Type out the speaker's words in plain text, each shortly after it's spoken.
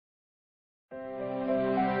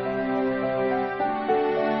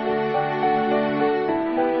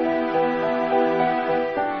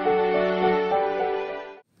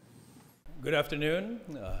afternoon.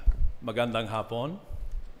 Magandang hapon.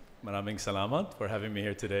 Maraming salamat for having me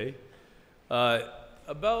here today.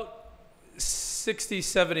 About 60,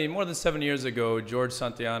 70, more than 7 years ago, George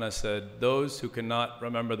Santayana said, those who cannot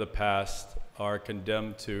remember the past are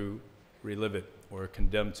condemned to relive it or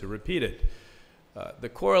condemned to repeat it. The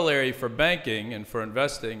corollary for banking and for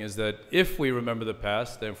investing is that if we remember the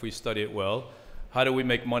past and if we study it well, how do we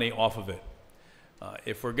make money off of it?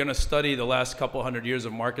 If we're going to study the last couple hundred years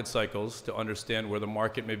of market cycles to understand where the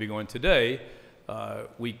market may be going today,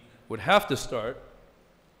 we would have to start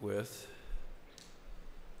with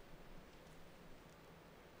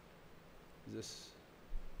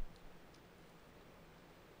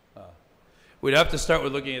we'd have to start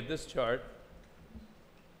with looking at this chart,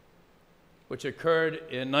 which occurred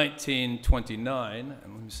in 1929.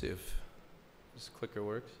 And let me see if this clicker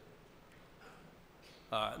works.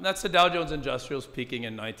 And that's the Dow Jones Industrials peaking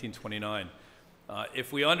in 1929.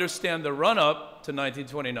 If we understand the run-up to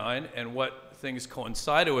 1929 and what things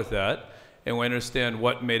coincided with that, and we understand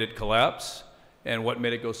what made it collapse and what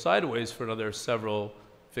made it go sideways for another several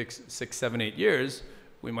 6, 7, 8 years,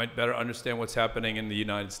 we might better understand what's happening in the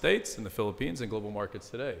United States, in the Philippines, and global markets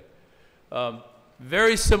today.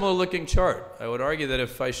 Very similar looking chart. I would argue that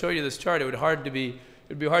if I show you this chart, it'd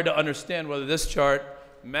be hard to understand whether this chart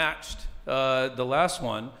matched the last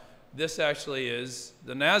one. This actually is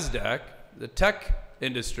the NASDAQ, the tech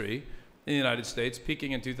industry in the United States,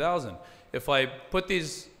 peaking in 2000. If I put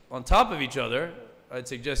these on top of each other, I'd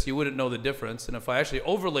suggest you wouldn't know the difference. And if I actually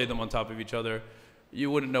overlay them on top of each other, you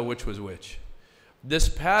wouldn't know which was which. This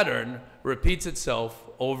pattern repeats itself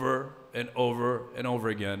over and over and over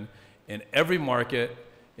again in every market,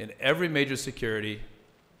 in every major security,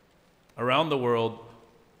 around the world,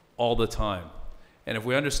 all the time. And if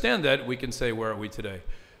we understand that, we can say, where are we today?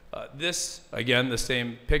 This, again, the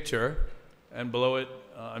same picture, and below it,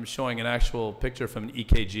 I'm showing an actual picture from an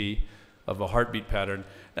EKG of a heartbeat pattern.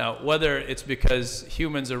 Now, whether it's because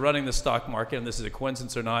humans are running the stock market, and this is a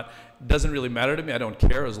coincidence or not, doesn't really matter to me. I don't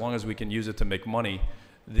care as long as we can use it to make money.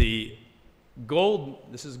 The gold,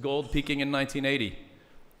 this is gold peaking in 1980,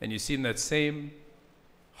 and you've seen that same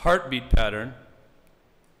heartbeat pattern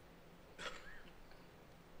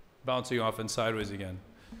bouncing off and sideways again.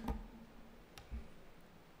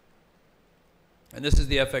 And this is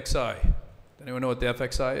the FXI. Anyone know what the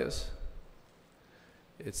FXI is?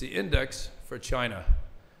 It's the index for China.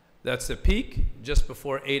 That's the peak just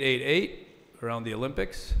before 888, around the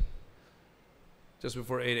Olympics, just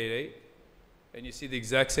before 888. And you see the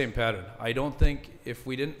exact same pattern. I don't think if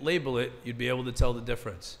we didn't label it, you'd be able to tell the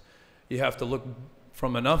difference. You have to look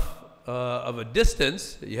from enough of a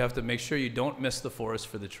distance. You have to make sure you don't miss the forest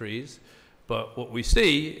for the trees. But what we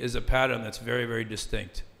see is a pattern that's very, very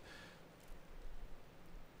distinct.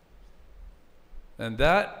 And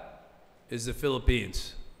that is the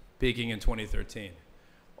Philippines peaking in 2013.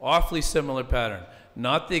 Awfully similar pattern.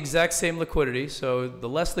 Not the exact same liquidity. So the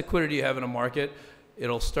less liquidity you have in a market,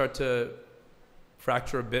 it'll start to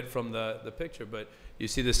fracture a bit from the picture. But you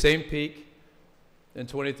see the same peak in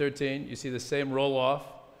 2013. You see the same roll off.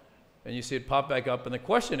 And you see it pop back up. And the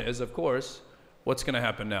question is, of course, what's going to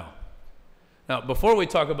happen now? Now, before we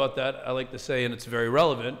talk about that, I like to say, and it's very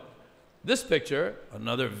relevant, this picture,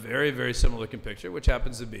 another very, very similar looking picture, which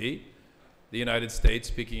happens to be the United States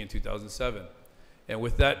peaking in 2007. And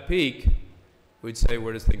with that peak, we'd say,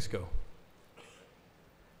 where does things go?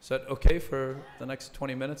 Is that okay for the next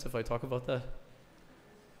 20 minutes if I talk about that?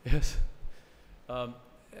 Yes?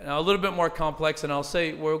 Now, a little bit more complex, and I'll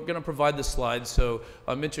say we're going to provide the slides, so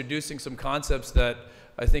I'm introducing some concepts that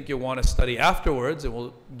I think you'll want to study afterwards, and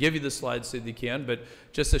we'll give you the slides so that you can, but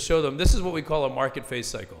just to show them, this is what we call a market phase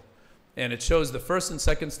cycle. And it shows the first and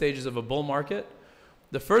second stages of a bull market.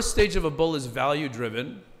 The first stage of a bull is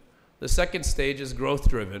value-driven. The second stage is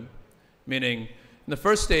growth-driven, meaning in the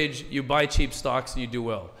first stage, you buy cheap stocks and you do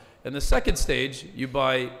well. In the second stage, you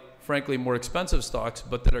buy, frankly, more expensive stocks,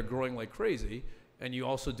 but that are growing like crazy, and you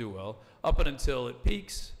also do well, up and until it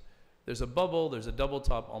peaks. There's a bubble, there's a double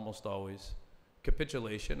top almost always,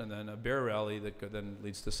 capitulation, and then a bear rally that then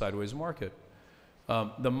leads to sideways market.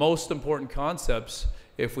 The most important concepts,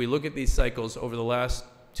 if we look at these cycles over the last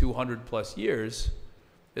 200 plus years,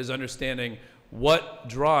 is understanding what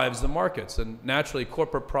drives the markets. And naturally,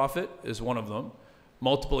 corporate profit is one of them.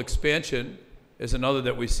 Multiple expansion is another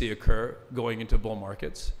that we see occur going into bull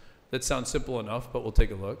markets. That sounds simple enough, but we'll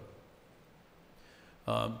take a look.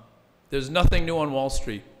 There's nothing new on Wall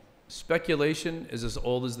Street. Speculation is as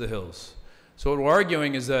old as the hills. So what we're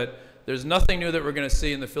arguing is that there's nothing new that we're going to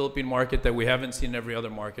see in the Philippine market that we haven't seen in every other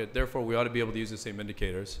market. Therefore, we ought to be able to use the same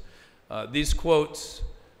indicators. These quotes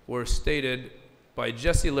were stated by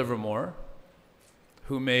Jesse Livermore,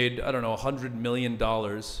 who made, I don't know, $100 million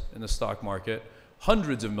in the stock market,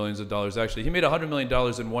 hundreds of millions of dollars actually. He made $100 million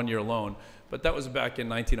in 1 year alone, but that was back in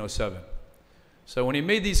 1907. So when he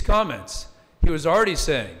made these comments, he was already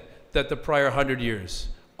saying that the prior 100 years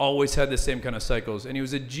always had the same kind of cycles, and he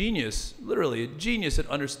was a genius, literally a genius at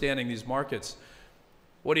understanding these markets.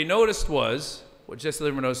 What he noticed was, what Jesse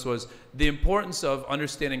Livermore noticed was, the importance of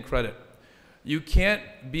understanding credit. You can't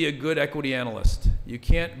be a good equity analyst, you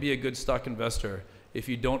can't be a good stock investor if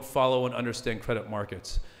you don't follow and understand credit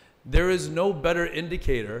markets. There is no better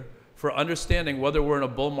indicator for understanding whether we're in a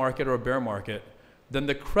bull market or a bear market than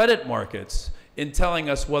the credit markets in telling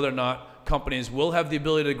us whether or not companies will have the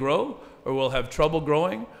ability to grow, or will have trouble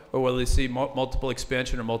growing, or will they see multiple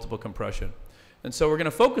expansion or multiple compression. And so we're going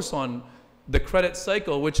to focus on the credit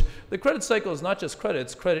cycle, which the credit cycle is not just credit,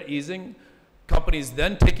 it's credit easing, companies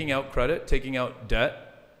then taking out credit, taking out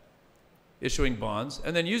debt, issuing bonds,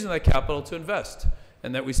 and then using that capital to invest,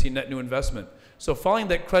 and that we see net new investment. So following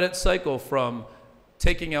that credit cycle from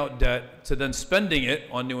taking out debt to then spending it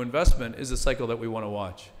on new investment is the cycle that we want to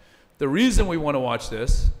watch. The reason we want to watch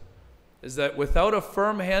this is that without a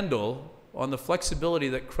firm handle on the flexibility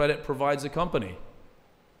that credit provides a company,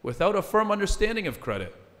 without a firm understanding of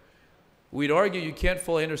credit, we'd argue you can't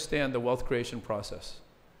fully understand the wealth creation process.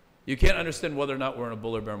 You can't understand whether or not we're in a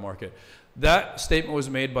bull or bear market. That statement was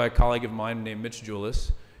made by a colleague of mine named Mitch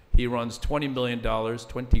Julis. He runs $20 billion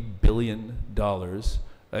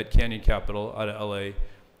at Canyon Capital out of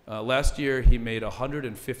LA. Last year, he made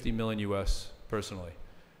 $150 million US personally.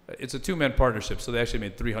 It's a two-man partnership, so they actually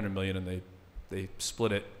made $300 million, and they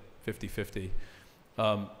split it 50-50.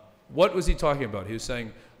 What was he talking about? He was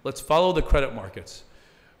saying, let's follow the credit markets.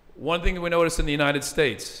 One thing that we noticed in the United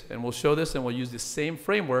States, and we'll show this, and we'll use the same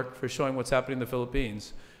framework for showing what's happening in the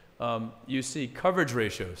Philippines, you see coverage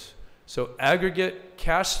ratios. So aggregate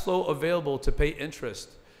cash flow available to pay interest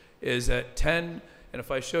is at 10, and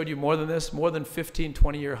if I showed you more than this, more than 15,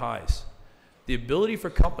 20-year highs. The ability for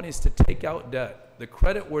companies to take out debt, the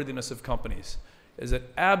credit worthiness of companies, is at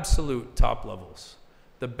absolute top levels.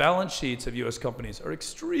 The balance sheets of US companies are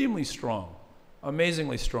extremely strong,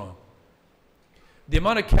 amazingly strong. The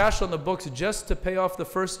amount of cash on the books just to pay off the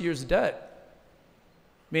first year's debt,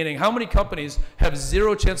 meaning how many companies have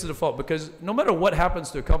zero chance of default, because no matter what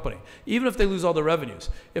happens to a company, even if they lose all their revenues,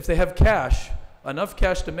 if they have cash, enough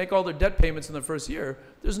cash to make all their debt payments in the first year,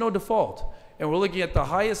 there's no default. And we're looking at the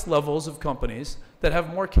highest levels of companies that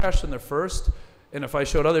have more cash than their first, and if I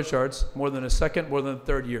showed other charts, more than a second, more than a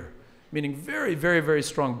third year, meaning very, very, very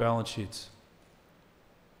strong balance sheets.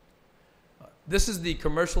 This is the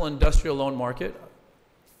commercial industrial loan market,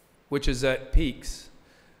 which is at peaks.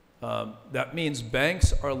 That means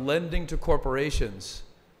banks are lending to corporations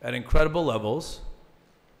at incredible levels,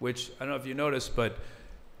 which I don't know if you noticed, but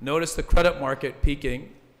notice the credit market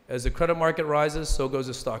peaking. As the credit market rises, so goes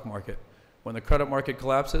the stock market. When the credit market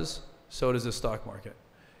collapses, so does the stock market.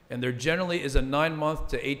 And there generally is a 9-month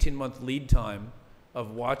to 18-month lead time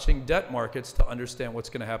of watching debt markets to understand what's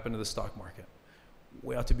going to happen to the stock market.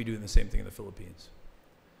 We ought to be doing the same thing in the Philippines.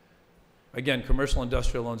 Again, commercial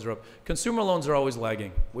industrial loans are up. Consumer loans are always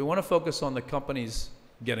lagging. We want to focus on the companies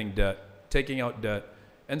getting debt, taking out debt,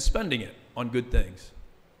 and spending it on good things.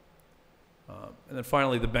 And then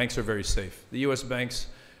finally, the banks are very safe. The US banks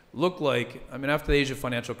look like, I mean, after the Asia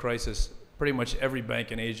financial crisis, pretty much every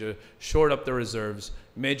bank in Asia shored up their reserves,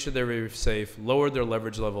 made sure they were safe, lowered their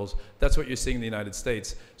leverage levels. That's what you're seeing in the United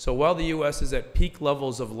States. So while the US is at peak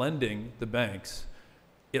levels of lending the banks,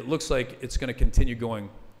 it looks like it's going to continue going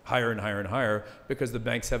higher and higher and higher because the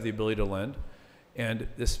banks have the ability to lend. And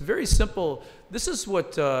this very simple, this is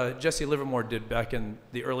what Jesse Livermore did back in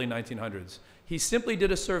the early 1900s. He simply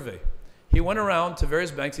did a survey. He went around to various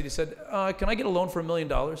banks and he said, can I get a loan for $1 million?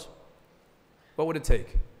 What would it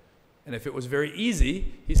take? And if it was very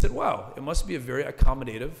easy, he said, wow, it must be a very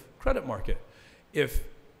accommodative credit market. If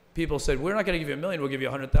people said, we're not going to give you $1 million, we'll give you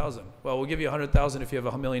 $100,000. Well, we'll give you $100,000 if you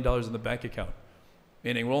have $1 million in the bank account.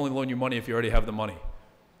 Meaning we'll only loan you money if you already have the money,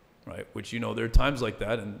 right? Which, you know, there are times like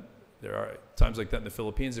that, and there are times like that in the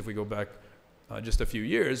Philippines if we go back just a few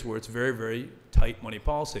years where it's very, very tight money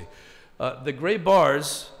policy. The gray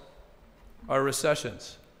bars are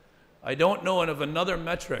recessions. I don't know of another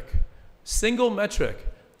metric, single metric,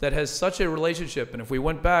 that has such a relationship. And if we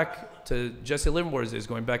went back to Jesse Livermore's days,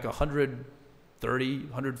 going back 130,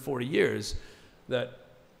 140 years, that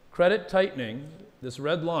credit tightening, this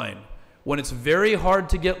red line, when it's very hard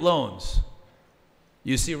to get loans,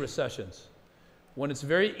 you see recessions. When it's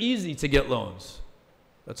very easy to get loans,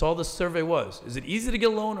 that's all this survey was. Is it easy to get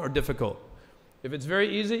a loan or difficult? If it's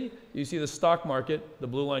very easy, you see the stock market, the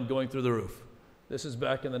blue line, going through the roof. This is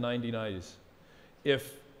back in the 1990s.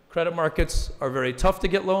 If credit markets are very tough to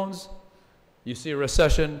get loans, you see a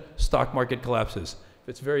recession, stock market collapses. If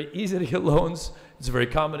it's very easy to get loans, it's very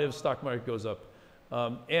accommodative, stock market goes up.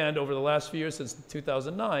 And over the last few years, since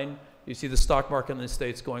 2009, you see the stock market in the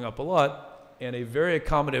States going up a lot, and a very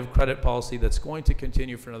accommodative credit policy that's going to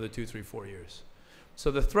continue for another 2, 3, 4 years.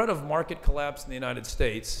 So the threat of market collapse in the United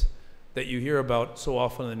States that you hear about so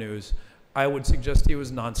often in the news, I would suggest to you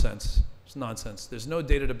is nonsense. It's nonsense. There's no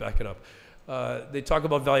data to back it up. They talk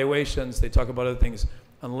about valuations, they talk about other things.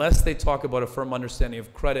 Unless they talk about a firm understanding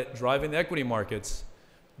of credit driving the equity markets,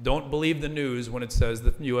 don't believe the news when it says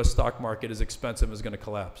the US stock market is expensive and is going to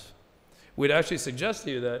collapse. We'd actually suggest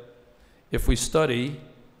to you that if we study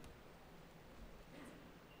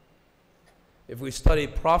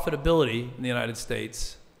profitability in the United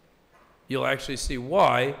States, you'll actually see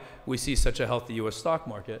why we see such a healthy US stock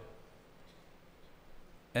market,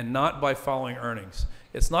 and not by following earnings.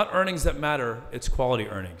 It's not earnings that matter, it's quality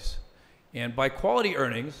earnings. And by quality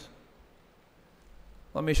earnings,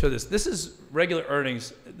 let me show this. This is regular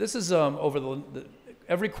earnings. This is over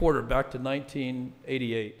every quarter back to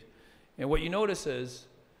 1988. And what you notice is,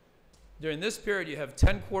 during this period, you have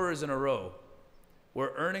 10 quarters in a row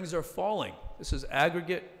where earnings are falling. This is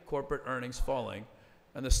aggregate corporate earnings falling,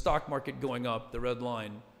 and the stock market going up, the red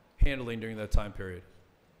line, handling during that time period.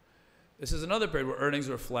 This is another period where earnings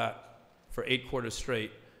were flat for 8 quarters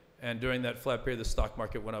straight, and during that flat period, the stock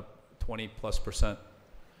market went up 20+%.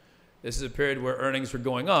 This is a period where earnings were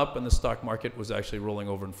going up and the stock market was actually rolling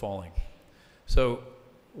over and falling. So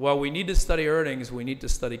while we need to study earnings, we need to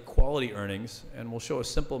study quality earnings, and we'll show a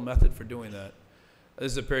simple method for doing that.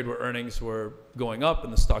 This is a period where earnings were going up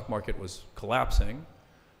and the stock market was collapsing.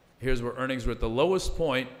 Here's where earnings were at the lowest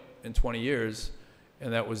point in 20 years,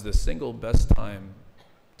 and that was the single best time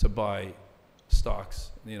to buy stocks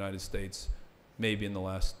in the United States, maybe in the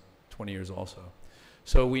last 20 years also.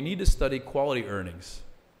 So we need to study quality earnings,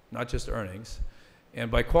 not just earnings. And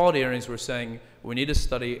by quality earnings, we're saying we need to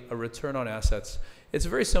study a return on assets. It's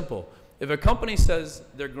very simple. If a company says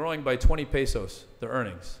they're growing by 20 pesos, their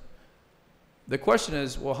earnings, the question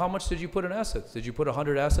is, well, how much did you put in assets? Did you put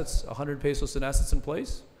 100 assets, 100 pesos in assets in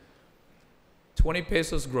place? 20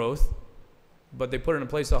 pesos growth, but they put it in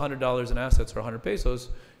place $100 in assets or 100 pesos,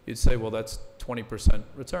 you'd say, well, that's 20%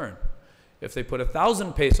 return. If they put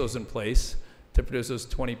 1,000 pesos in place to produce those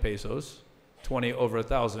 20 pesos, 20 over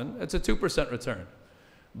 1,000, it's a 2% return.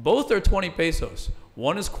 Both are 20 pesos.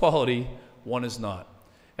 One is quality, one is not.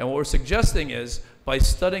 And what we're suggesting is, by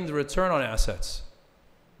studying the return on assets,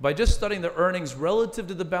 by just studying the earnings relative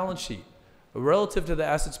to the balance sheet, relative to the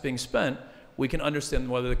assets being spent, we can understand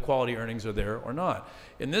whether the quality earnings are there or not.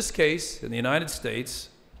 In this case, in the United States,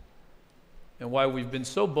 and why we've been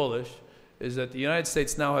so bullish, is that the United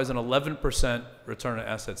States now has an 11% return on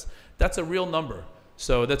assets. That's a real number.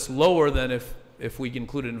 So that's lower than if we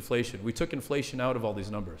included inflation. We took inflation out of all these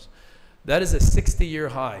numbers. That is a 60-year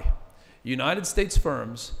high. United States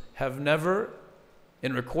firms have never,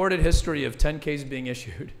 in recorded history of 10Ks being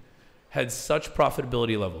issued, had such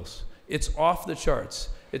profitability levels. It's off the charts.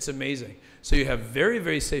 It's amazing. So you have very,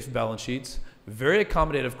 very safe balance sheets, very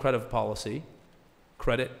accommodative credit policy,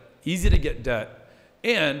 easy to get debt,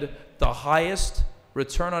 and the highest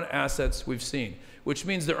return on assets we've seen, which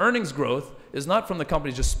means the earnings growth is not from the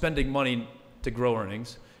companies just spending money to grow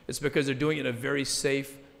earnings. It's because they're doing it in a very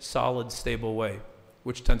safe, solid, stable way,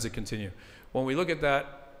 which tends to continue. When we look at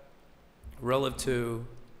that relative to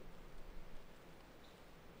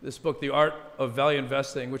this book, The Art of Value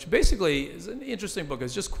Investing, which basically is an interesting book.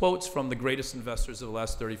 It's just quotes from the greatest investors of the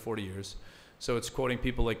last 30, 40 years. So it's quoting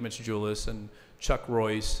people like Mitch Julis and Chuck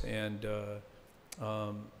Royce and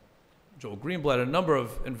Joel Greenblatt, a number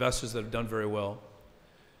of investors that have done very well.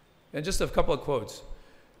 And just a couple of quotes.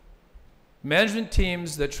 Management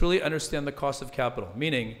teams that truly understand the cost of capital,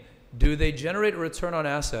 meaning, do they generate a return on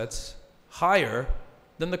assets higher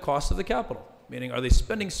than the cost of the capital? Meaning, are they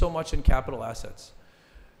spending so much in capital assets?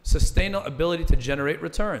 Sustainable ability to generate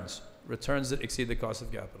returns, returns that exceed the cost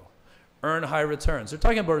of capital. Earn high returns. They're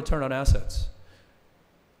talking about return on assets.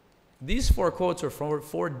 These 4 quotes are from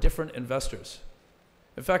 4 different investors.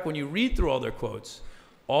 In fact, when you read through all their quotes,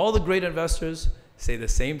 all the great investors say the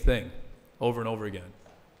same thing over and over again,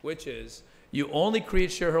 which is, you only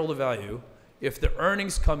create shareholder value if the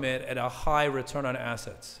earnings come in at a high return on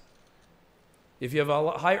assets. If you have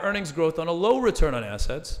a high earnings growth on a low return on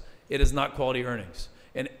assets, it is not quality earnings.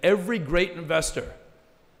 And every great investor,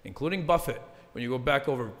 including Buffett, when you go back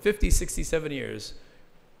over 50, 60, 70 years,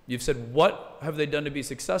 you've said, what have they done to be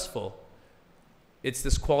successful? It's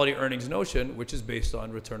this quality earnings notion, which is based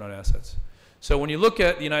on return on assets. So when you look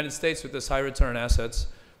at the United States with this high return on assets,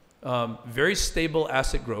 Very stable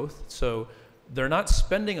asset growth. So they're not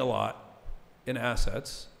spending a lot in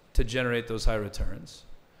assets to generate those high returns.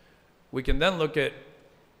 We can then look at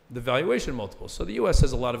the valuation multiples. So the US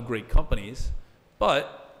has a lot of great companies,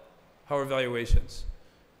 but how are valuations?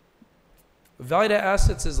 Value to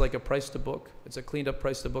assets is like a price to book. It's a cleaned up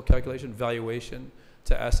price to book calculation, valuation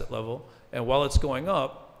to asset level. And while it's going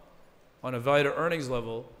up, on a value to earnings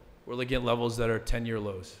level, we're looking at levels that are 10-year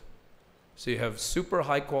lows. So you have super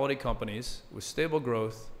high quality companies with stable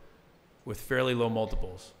growth with fairly low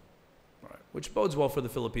multiples, right, which bodes well for the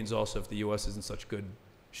Philippines also if the US is in such good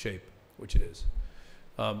shape, which it is.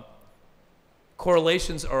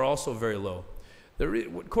 Correlations are also very low.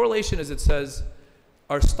 What correlation is, it says,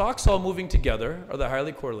 are stocks all moving together? Are they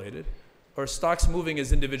highly correlated? Or are stocks moving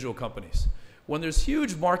as individual companies? When there's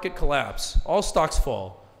huge market collapse, all stocks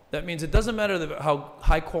fall. That means it doesn't matter how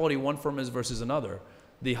high quality one firm is versus another.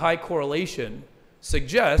 The high correlation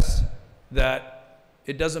suggests that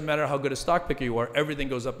it doesn't matter how good a stock picker you are, everything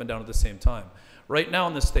goes up and down at the same time. Right now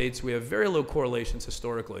in the States, we have very low correlations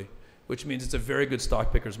historically, which means it's a very good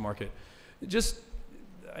stock pickers market.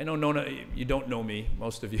 I know Nona, you don't know me,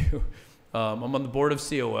 most of you. I'm on the board of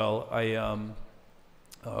COL.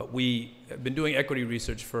 We have been doing equity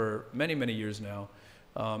research for many, many years now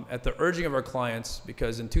at the urging of our clients,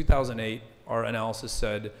 because in 2008, our analysis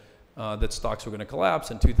said that stocks were going to collapse.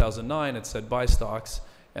 In 2009, it said buy stocks.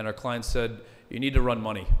 And our clients said, you need to run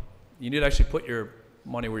money. You need to actually put your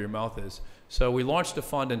money where your mouth is. So we launched a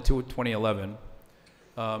fund in 2011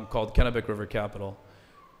 called Kennebec River Capital.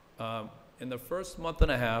 In the first month and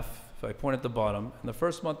a half, if I point at the bottom, in the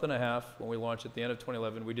first month and a half, when we launched at the end of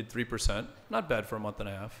 2011, we did 3%. Not bad for a month and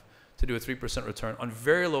a half to do a 3% return on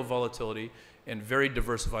very low volatility and very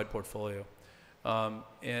diversified portfolio.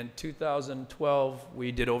 In 2012,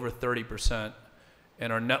 we did over 30%,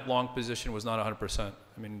 and our net long position was not 100%.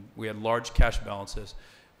 I mean, we had large cash balances.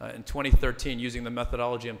 In 2013, using the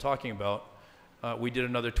methodology I'm talking about, we did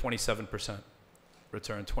another 27%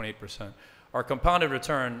 return, 28%. Our compounded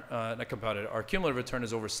return, our cumulative return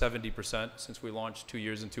is over 70% since we launched 2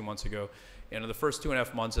 years and 2 months ago. And in the first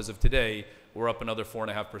 2.5 months as of today, we're up another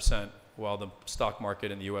 4.5%, while the stock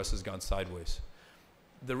market in the US has gone sideways.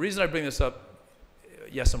 The reason I bring this up,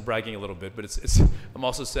 yes, I'm bragging a little bit, but I'm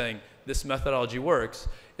also saying this methodology works,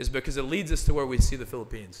 is because it leads us to where we see the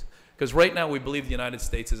Philippines. Because right now we believe the United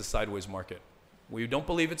States is a sideways market. We don't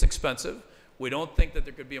believe it's expensive. We don't think that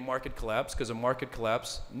there could be a market collapse, because a market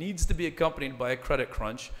collapse needs to be accompanied by a credit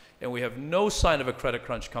crunch, and we have no sign of a credit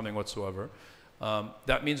crunch coming whatsoever.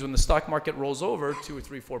 That means when the stock market rolls over 2 or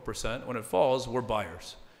 3, 4%, when it falls, we're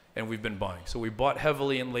buyers, and we've been buying. So we bought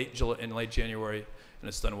heavily in late January, and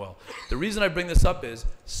it's done well. The reason I bring this up is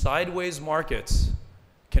sideways markets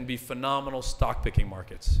can be phenomenal stock picking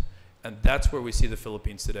markets, and that's where we see the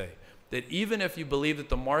Philippines today. That even if you believe that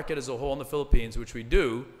the market as a whole in the Philippines, which we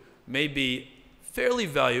do, may be fairly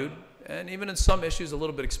valued, and even in some issues a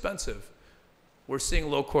little bit expensive, we're seeing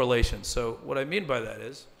low correlation. So what I mean by that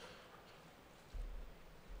is,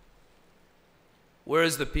 where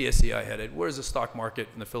is the PSEI headed? Where is the stock market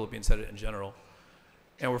in the Philippines headed in general?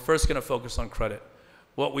 And we're first going to focus on credit.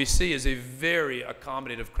 What we see is a very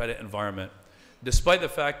accommodative credit environment, despite the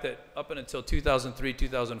fact that up until 2003,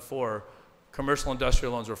 2004, commercial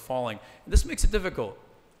industrial loans were falling. And this makes it difficult.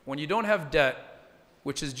 When you don't have debt,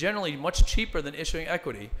 which is generally much cheaper than issuing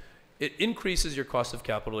equity, it increases your cost of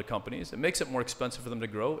capital to companies. It makes it more expensive for them to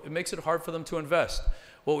grow. It makes it hard for them to invest.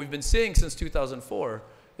 What we've been seeing since 2004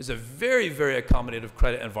 is a very, very accommodative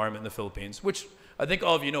credit environment in the Philippines, which I think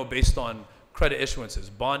all of you know based on credit issuances.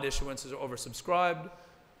 Bond issuances are oversubscribed,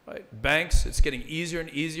 right? Banks, it's getting easier and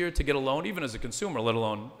easier to get a loan, even as a consumer, let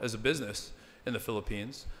alone as a business in the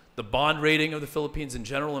Philippines. The bond rating of the Philippines in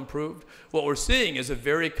general improved. What we're seeing is a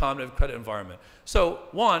very accommodative credit environment. So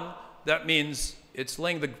one, that means it's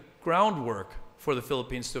laying the groundwork for the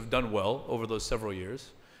Philippines to have done well over those several years.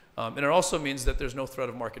 And it also means that there's no threat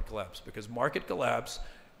of market collapse, because market collapse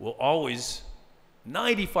will always,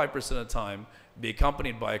 95% of the time, be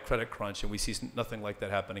accompanied by a credit crunch, and we see nothing like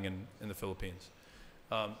that happening in the Philippines.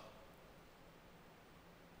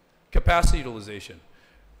 Capacity utilization.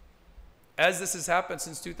 As this has happened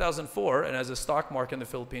since 2004, and as the stock market in the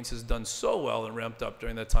Philippines has done so well and ramped up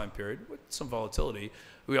during that time period with some volatility,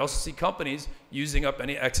 we also see companies using up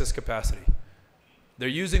any excess capacity. They're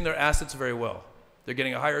using their assets very well. They're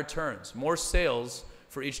getting higher returns, more sales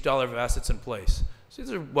for each dollar of assets in place. So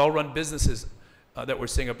these are well-run businesses that we're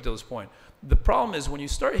seeing up until this point. The problem is when you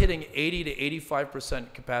start hitting 80 to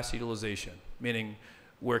 85% capacity utilization, meaning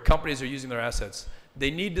where companies are using their assets, they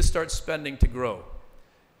need to start spending to grow.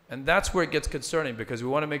 And that's where it gets concerning, because we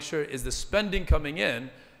want to make sure, is the spending coming in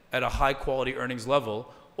at a high quality earnings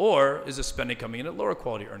level, or is the spending coming in at lower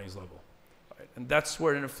quality earnings level? Right? And that's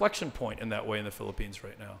where an inflection point in that way in the Philippines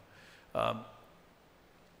right now.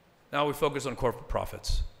 Now we focus on corporate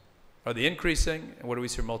profits. Are they increasing, and what do we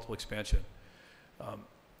see for multiple expansion?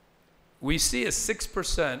 We see a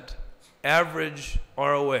 6% average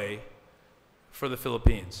ROA for the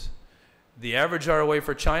Philippines. The average ROA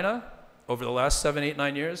for China over the last 7, 8,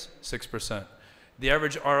 9 years, 6%. The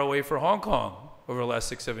average ROA for Hong Kong over the last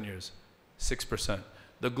 6, 7 years, 6%.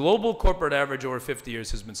 The global corporate average over 50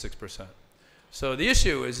 years has been 6%. So the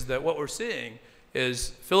issue is that what we're seeing is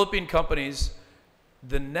Philippine companies,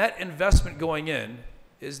 the net investment going in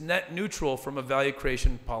is net neutral from a value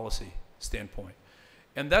creation policy standpoint.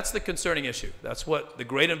 And that's the concerning issue. That's what the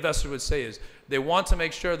great investor would say is they want to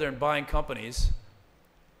make sure they're buying companies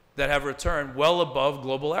that have a return well above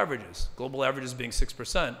global averages. Global averages being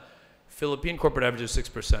 6%, Philippine corporate average is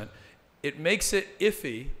 6%. It makes it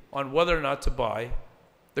iffy on whether or not to buy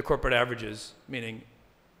the corporate averages, meaning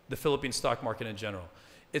the Philippine stock market in general.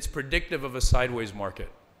 It's predictive of a sideways market,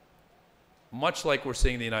 much like we're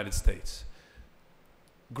seeing in the United States.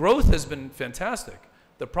 Growth has been fantastic.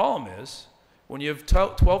 The problem is, when you have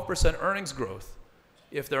 12% earnings growth,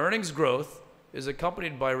 if the earnings growth is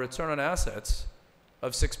accompanied by a return on assets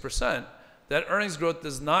of 6%, that earnings growth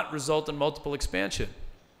does not result in multiple expansion.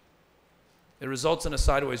 It results in a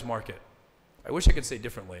sideways market. I wish I could say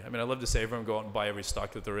differently. I mean, I'd love to say everyone go out and buy every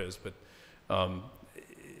stock that there is, but, and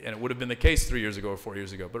it would have been the case 3 years ago or 4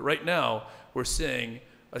 years ago. But right now, we're seeing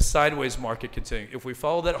a sideways market continuing. If we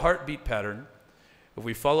follow that heartbeat pattern, if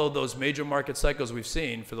we follow those major market cycles we've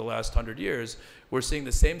seen for the last 100 years, we're seeing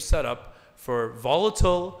the same setup for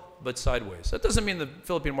volatile but sideways. That doesn't mean the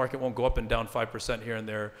Philippine market won't go up and down 5% here and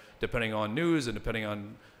there, depending on news and depending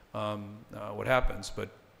on what happens. But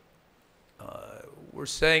we're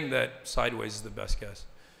saying that sideways is the best guess.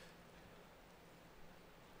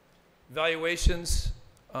 Valuations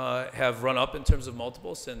have run up in terms of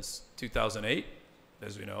multiples since 2008,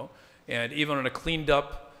 as we know. And even on a cleaned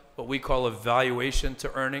up, what we call a valuation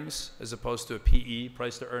to earnings, as opposed to a PE,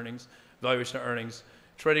 price to earnings, valuation to earnings,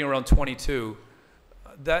 trading around 22,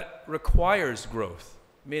 that requires growth,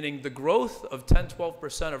 meaning the growth of 10,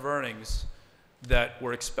 12% of earnings that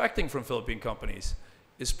we're expecting from Philippine companies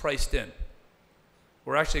is priced in.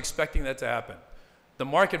 We're actually expecting that to happen. The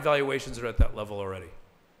market valuations are at that level already.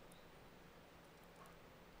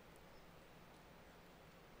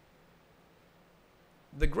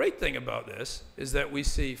 The great thing about this is that we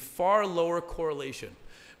see far lower correlation.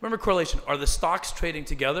 Remember correlation, are the stocks trading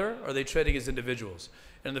together or are they trading as individuals?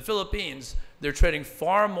 And in the Philippines, they're trading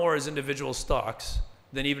far more as individual stocks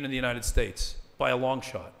than even in the United States, by a long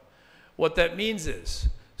shot. What that means is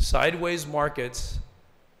sideways markets,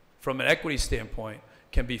 from an equity standpoint,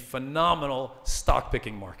 can be phenomenal stock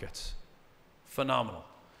picking markets. Phenomenal.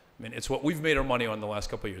 I mean, it's what we've made our money on the last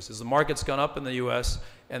couple of years. As the market's gone up in the US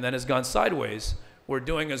and then has gone sideways, we're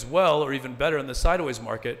doing as well or even better in the sideways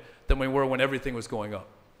market than we were when everything was going up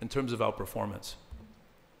in terms of outperformance.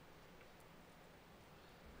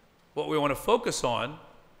 What we want to focus on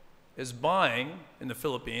is buying in the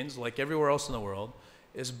Philippines, like everywhere else in the world,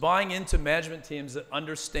 is buying into management teams that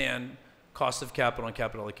understand cost of capital and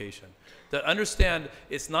capital allocation, that understand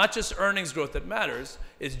it's not just earnings growth that matters,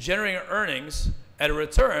 it's generating earnings at a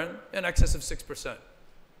return in excess of 6%,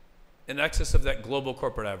 in excess of that global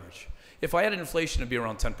corporate average. If I had inflation, it'd be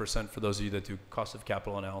around 10% for those of you that do cost of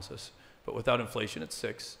capital analysis. But without inflation, it's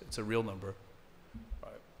 6. It's a real number.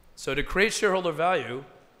 Right. So to create shareholder value,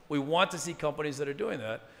 we want to see companies that are doing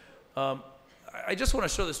that. I just want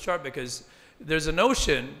to show this chart because there's a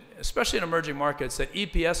notion, especially in emerging markets, that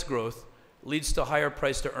EPS growth leads to higher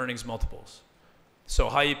price to earnings multiples. So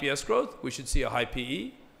high EPS growth, we should see a high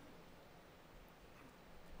PE.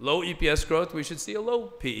 Low EPS growth, we should see a low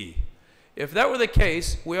PE. If that were the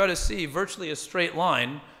case, we ought to see virtually a straight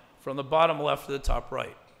line from the bottom left to the top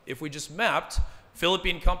right. If we just mapped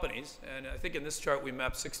Philippine companies, and I think in this chart we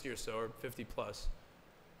mapped 60 or so, or 50 plus,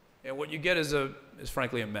 and what you get is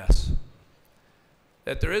frankly a mess.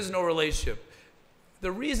 That there is no relationship.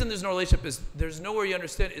 The reason there's no relationship is there's nowhere you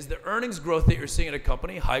understand is the earnings growth that you're seeing in a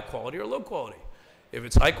company high quality or low quality. If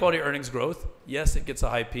it's high quality earnings growth, yes, it gets a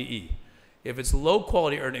high PE. If it's low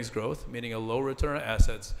quality earnings growth, meaning a low return on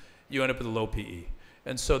assets, you end up with a low PE.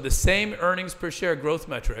 And so the same earnings per share growth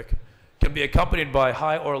metric can be accompanied by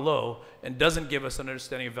high or low and doesn't give us an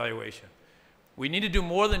understanding of valuation. We need to do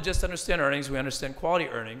more than just understand earnings, we understand quality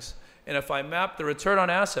earnings. And if I map the return on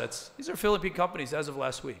assets, these are Philippine companies as of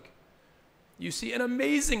last week, you see an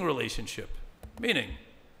amazing relationship, meaning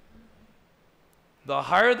the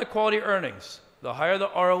higher the quality earnings, the higher the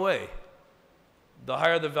ROA, the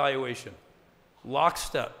higher the valuation.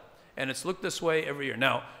 Lockstep. And it's looked this way every year.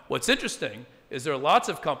 Now, what's interesting is there are lots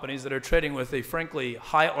of companies that are trading with a frankly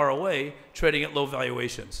high ROA, trading at low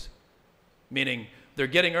valuations. Meaning they're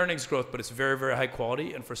getting earnings growth, but it's very, very high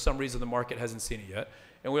quality, and for some reason the market hasn't seen it yet.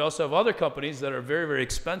 And we also have other companies that are very, very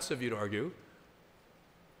expensive, you'd argue.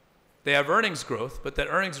 They have earnings growth, but that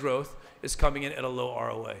earnings growth is coming in at a low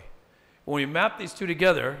ROA. When we map these two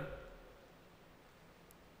together,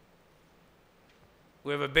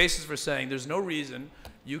 we have a basis for saying there's no reason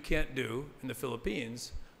you can't do, in the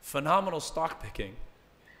Philippines, phenomenal stock picking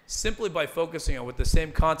simply by focusing on what the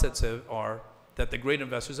same concepts are that the great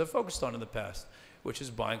investors have focused on in the past, which is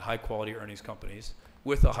buying high-quality earnings companies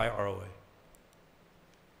with a high ROA.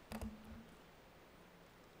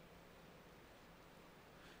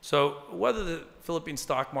 So whether the Philippine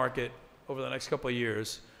stock market over the next couple of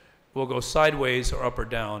years will go sideways or up or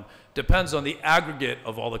down depends on the aggregate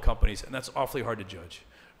of all the companies, and that's awfully hard to judge.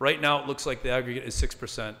 Right now, it looks like the aggregate is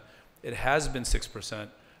 6%. It has been 6%.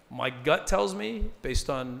 My gut tells me, based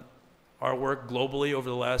on our work globally over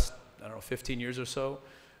the last, I don't know, 15 years or so,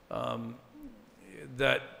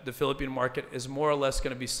 that the Philippine market is more or less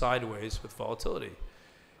going to be sideways with volatility.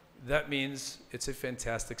 That means it's a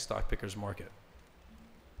fantastic stock picker's market.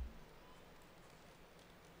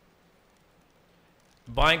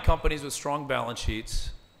 Buying companies with strong balance sheets,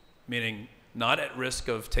 meaning not at risk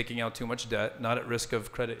of taking out too much debt, not at risk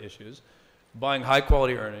of credit issues, buying high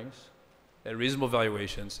quality earnings at reasonable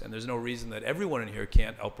valuations, and there's no reason that everyone in here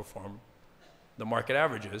can't outperform the market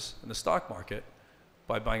averages in the stock market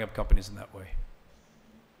by buying up companies in that way.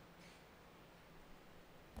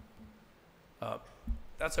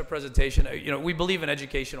 That's our presentation. You know, we believe in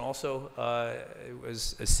education also,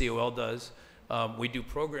 as COL does. We do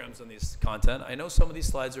programs on these content. I know some of these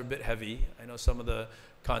slides are a bit heavy. I know some of the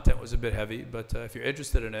content was a bit heavy, but if you're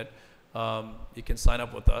interested in it, you can sign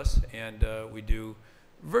up with us, and we do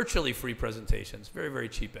virtually free presentations, very, very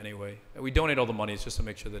cheap anyway. And we donate all the money, it's just to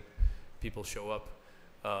make sure that people show up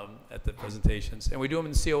at the presentations. And we do them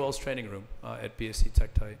in COL's training room at BSC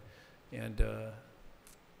Tech Tight. And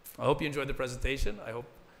I hope you enjoyed the presentation. I hope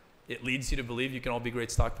it leads you to believe you can all be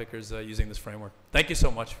great stock pickers using this framework. Thank you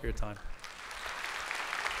so much for your time.